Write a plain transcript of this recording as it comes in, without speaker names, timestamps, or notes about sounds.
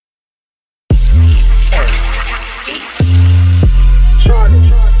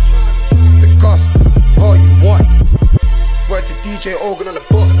DJ organ on the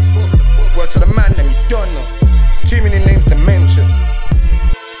bottom. Word to the man, them you don't know. Too many names to mention.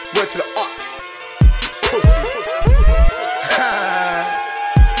 Word to the ops. Pussy.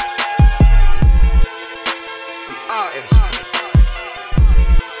 The artist.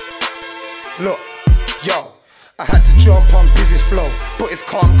 Look, yo, I had to jump on business flow, but it's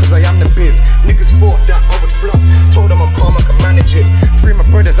calm cause I am the biz. Niggas thought that I would flop, told them I'm calm, I can manage it. Three of my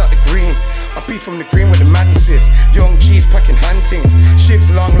brothers out the green, I be from the green where the madness is. Young G's packing huntings, shifts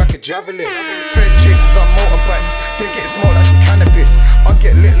long like a javelin. Fed chasers on motorbikes, they get smoked like some cannabis. I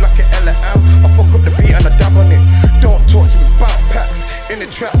get lit like an L.M. I fuck up the beat and I dab on it. Don't talk to me about packs, in the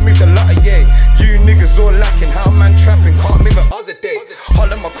trap move the lot of yeah. You niggas all lacking, how man trapping, can't move an Oz a day.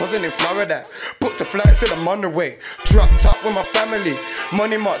 Holler my cousin in Florida, booked the flight, said I'm on the way. Dropped up with my family,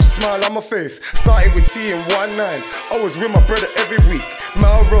 money much, smile on my face. Started with T in 19, I was with my brother every week.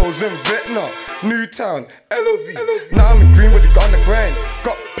 Melrose and Vietnam, Newtown, LOZ. Now I'm in Greenwood on the grind,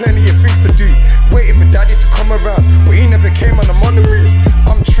 got plenty of things to do. Waiting for daddy to come around, but he never came and I'm on the move.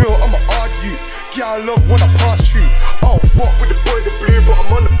 I'm trill, I'm an odd youth, yeah I love when I pass through. I don't fuck with the boys in blue, but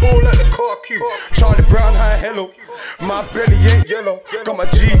I'm on the ball like the car queue. Charlie Brown, hi, hello, my belly ain't yellow. Got my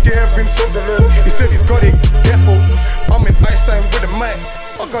G there in Sunderland, he said he's got it, defo. I'm in Einstein with a mic,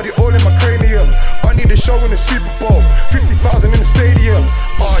 I got it all in my cranium. I need a show in the Super Bowl, 50,000 in the stadium.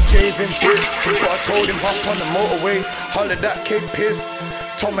 RJ's in this, but I told him hop on the motorway. Hollered at Kid Piss,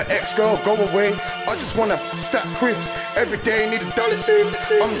 told my ex-girl go away. I just wanna stack quids, every day need $1 saved.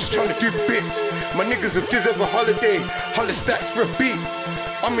 I'm just trying to do bits, my niggas will deserve a holiday. Holler stacks for a beat,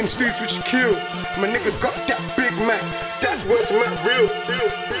 I'm in streets which you kill. My niggas got that Big Mac, that's word to Mac real.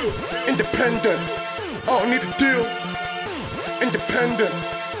 Independent, I don't need a deal. Independent,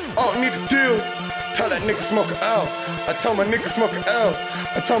 I don't need a deal. Tell that nigga smoke an L. I tell my nigga smoke an L.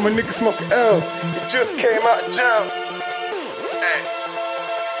 I tell my nigga smoke an L. He just came out of jail.